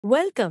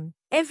Welcome,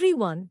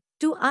 everyone,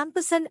 to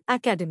Ampersand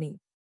Academy.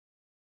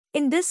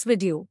 In this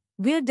video,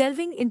 we're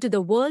delving into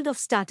the world of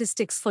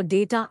statistics for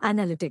data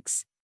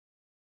analytics.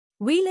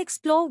 We'll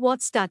explore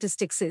what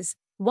statistics is,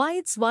 why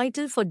it's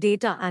vital for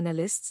data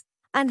analysts,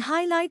 and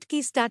highlight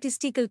key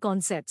statistical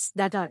concepts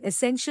that are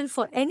essential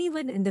for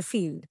anyone in the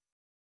field.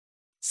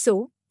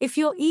 So, if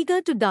you're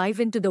eager to dive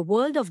into the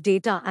world of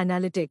data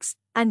analytics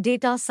and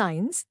data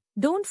science,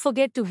 don't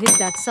forget to hit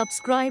that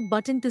subscribe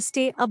button to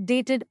stay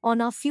updated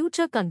on our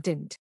future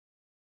content.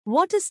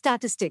 What is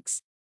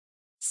statistics?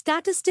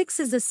 Statistics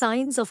is the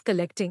science of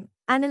collecting,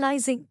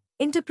 analyzing,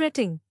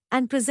 interpreting,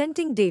 and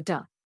presenting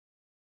data.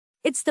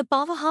 It's the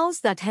powerhouse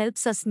that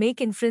helps us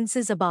make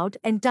inferences about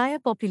entire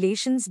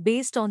populations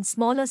based on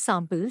smaller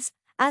samples,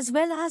 as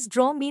well as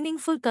draw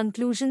meaningful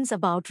conclusions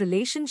about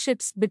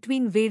relationships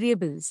between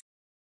variables.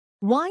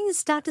 Why is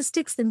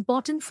statistics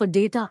important for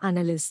data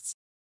analysts?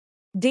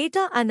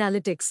 Data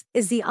analytics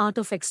is the art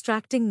of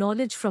extracting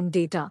knowledge from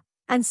data,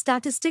 and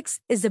statistics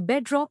is the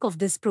bedrock of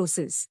this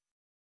process.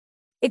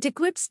 It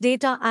equips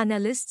data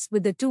analysts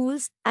with the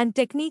tools and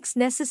techniques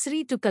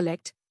necessary to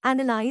collect,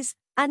 analyze,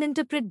 and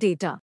interpret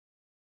data.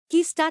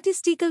 Key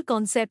statistical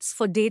concepts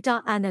for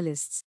data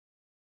analysts.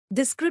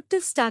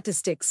 Descriptive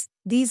statistics.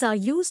 These are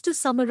used to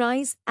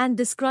summarize and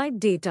describe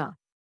data.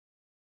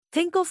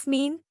 Think of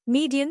mean,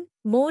 median,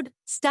 mode,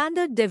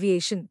 standard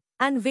deviation,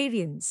 and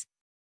variance.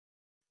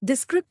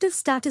 Descriptive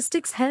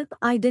statistics help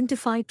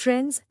identify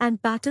trends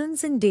and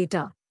patterns in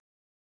data.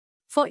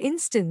 For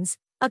instance,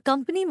 a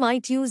company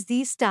might use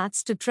these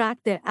stats to track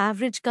their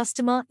average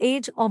customer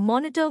age or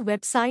monitor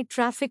website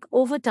traffic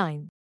over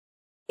time.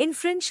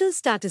 Inferential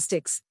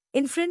statistics.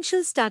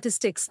 Inferential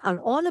statistics are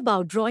all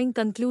about drawing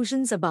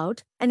conclusions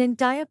about an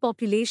entire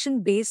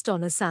population based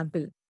on a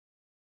sample.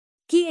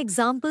 Key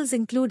examples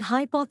include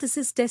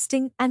hypothesis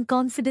testing and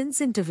confidence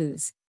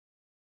intervals.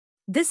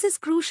 This is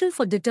crucial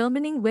for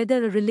determining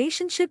whether a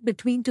relationship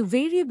between two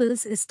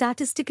variables is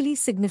statistically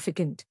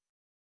significant.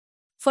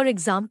 For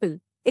example,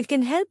 it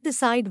can help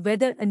decide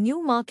whether a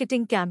new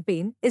marketing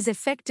campaign is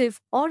effective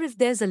or if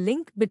there's a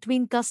link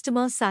between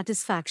customer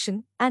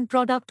satisfaction and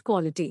product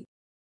quality.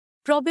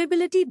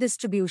 Probability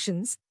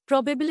distributions.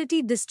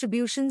 Probability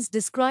distributions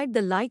describe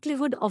the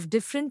likelihood of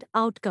different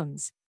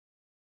outcomes.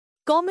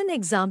 Common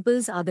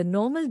examples are the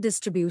normal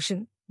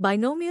distribution,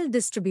 binomial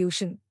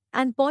distribution,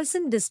 and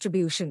Poisson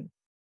distribution.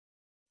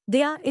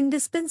 They are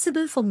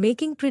indispensable for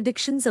making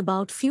predictions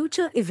about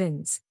future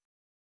events.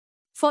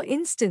 For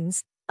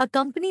instance, a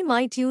company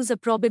might use a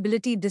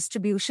probability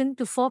distribution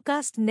to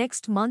forecast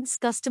next month's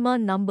customer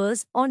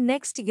numbers or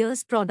next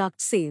year's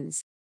product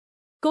sales.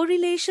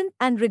 Correlation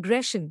and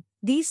regression.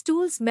 These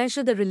tools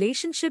measure the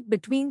relationship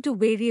between two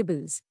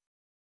variables.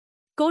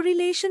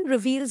 Correlation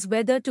reveals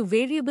whether two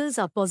variables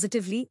are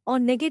positively or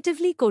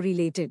negatively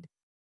correlated.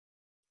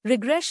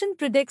 Regression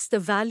predicts the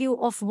value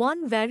of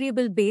one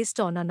variable based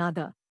on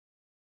another.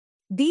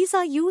 These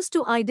are used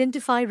to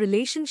identify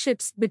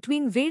relationships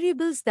between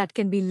variables that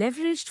can be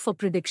leveraged for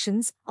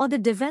predictions or the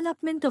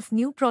development of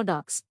new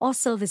products or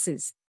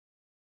services.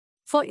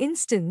 For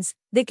instance,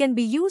 they can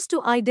be used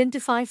to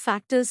identify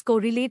factors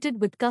correlated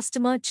with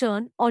customer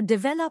churn or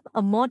develop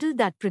a model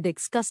that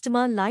predicts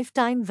customer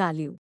lifetime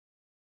value.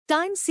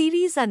 Time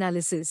series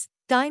analysis.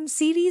 Time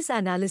series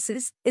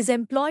analysis is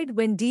employed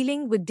when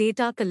dealing with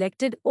data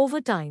collected over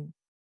time.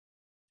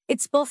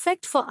 It's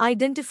perfect for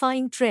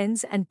identifying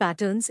trends and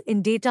patterns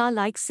in data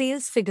like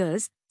sales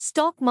figures,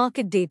 stock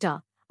market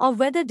data, or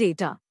weather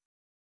data.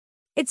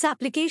 Its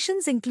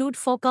applications include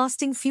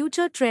forecasting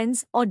future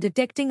trends or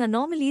detecting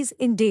anomalies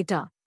in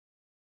data.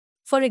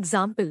 For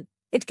example,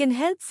 it can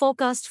help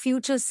forecast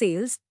future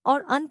sales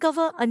or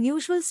uncover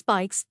unusual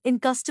spikes in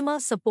customer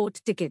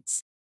support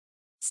tickets.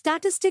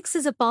 Statistics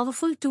is a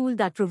powerful tool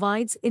that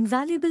provides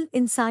invaluable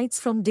insights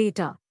from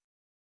data.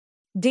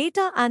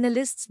 Data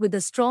analysts with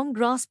a strong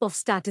grasp of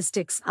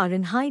statistics are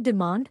in high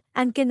demand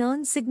and can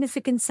earn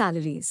significant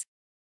salaries.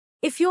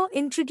 If you're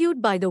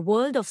intrigued by the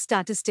world of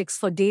statistics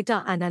for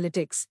data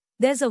analytics,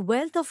 there's a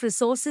wealth of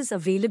resources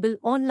available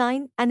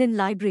online and in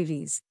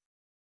libraries.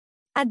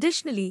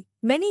 Additionally,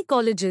 many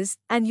colleges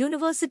and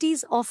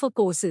universities offer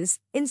courses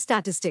in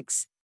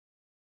statistics.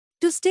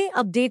 To stay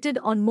updated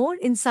on more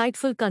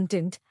insightful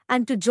content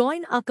and to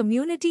join our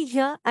community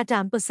here at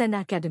Ampersand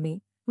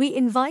Academy, we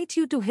invite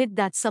you to hit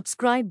that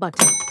subscribe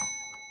button.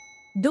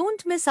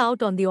 Don't miss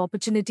out on the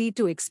opportunity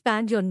to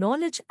expand your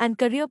knowledge and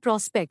career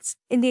prospects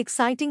in the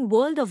exciting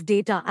world of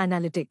data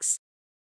analytics.